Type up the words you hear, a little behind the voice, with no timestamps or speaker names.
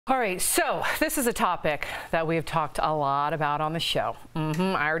All right, so this is a topic that we have talked a lot about on the show.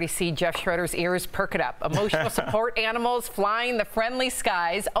 I already see Jeff Schroeder's ears perking up. Emotional support animals flying the friendly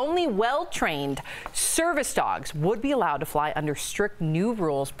skies. Only well-trained service dogs would be allowed to fly under strict new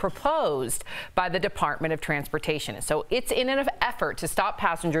rules proposed by the Department of Transportation. So it's in an effort to stop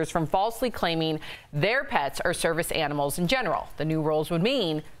passengers from falsely claiming their pets are service animals in general. The new rules would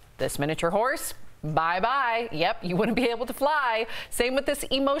mean this miniature horse, bye-bye. Yep, you wouldn't be able to fly. Same with this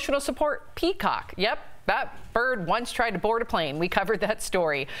emotional support peacock. Yep, that bird once tried to board a plane. We covered that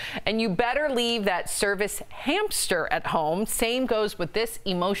story. And you better leave that service hamster at home. Same goes with this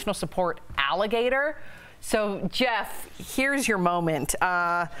emotional support alligator. So, Jeff, here's your moment.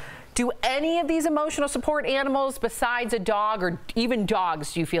 Do any of these emotional support animals, besides a dog or even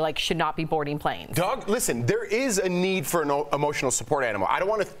dogs, do you feel like should not be boarding planes? Listen, there is a need for an emotional support animal. I don't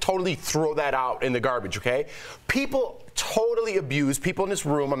want to totally throw that out in the garbage, okay? People totally abuse, people in this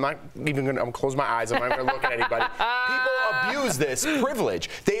room, I'm not even going to close my eyes, I'm not going to look at anybody. People abuse this privilege.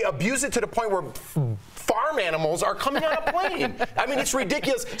 They abuse it to the point where farm animals are coming on a plane. I mean, it's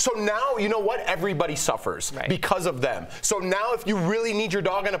ridiculous. So now, you know what? Everybody suffers because of them. So now if you really need your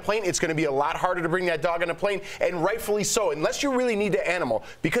dog on a plane, it's going to be a lot harder to bring that dog on a plane, and rightfully so, unless you really need the animal.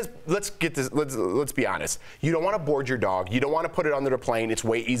 Because let's be honest. You don't want to board your dog. You don't want to put it under the plane. It's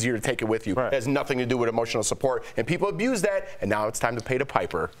way easier to take it with you. It has nothing to do with emotional support. And people abuse that, and now it's time to pay the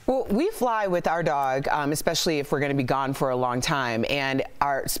piper. Well, we fly with our dog, especially if we're going to be gone for a long time, and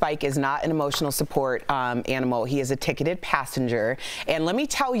our Spike is not an emotional support animal. He is a ticketed passenger. And let me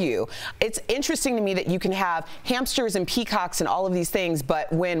tell you, it's interesting to me that you can have hamsters and peacocks and all of these things,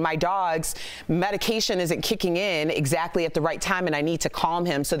 but when my dog's medication isn't kicking in exactly at the right time and I need to calm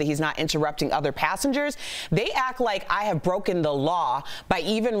him so that he's not interrupting other passengers, they act like I have broken the law by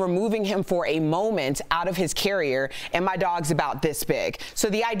even removing him for a moment out of his carrier, and my dog's about this big. So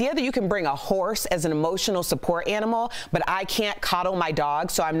the idea that you can bring a horse as an emotional support animal, but I can't coddle my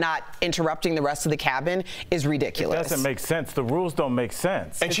dog so I'm not interrupting the rest of the cabin is ridiculous. It doesn't make sense. The rules don't make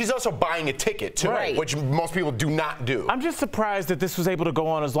sense. And she's also buying a ticket, too, which most people do not do. I'm just surprised that this was able to go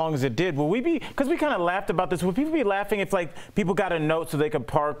on as long as it did. Will we be, because we kind of laughed about this, would people be laughing if, like, people got a note so they could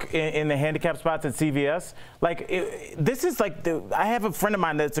park in the handicap spots at CVS? Like, this is like, I have a friend of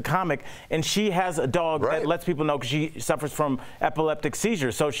mine that's a comic, and she has a dog that lets people know because she suffers from epileptic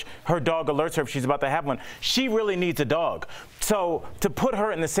seizures. So her dog alerts her if she's about to have one. She really needs a dog. So to put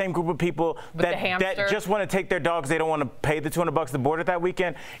her in the same group of people that just want to take their dogs, they don't want to pay the $200 to board it that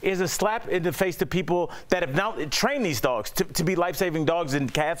weekend, is a slap in the face to people that have now trained these dogs to be life-saving dogs,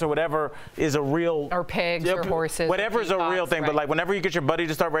 and cats or whatever is a real... Or pigs or horses. Whatever is a real thing. But like whenever you get your buddy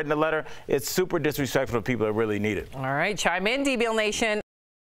to start writing a letter, it's super disrespectful to people that really need it. All right, chime in, DBL Nation.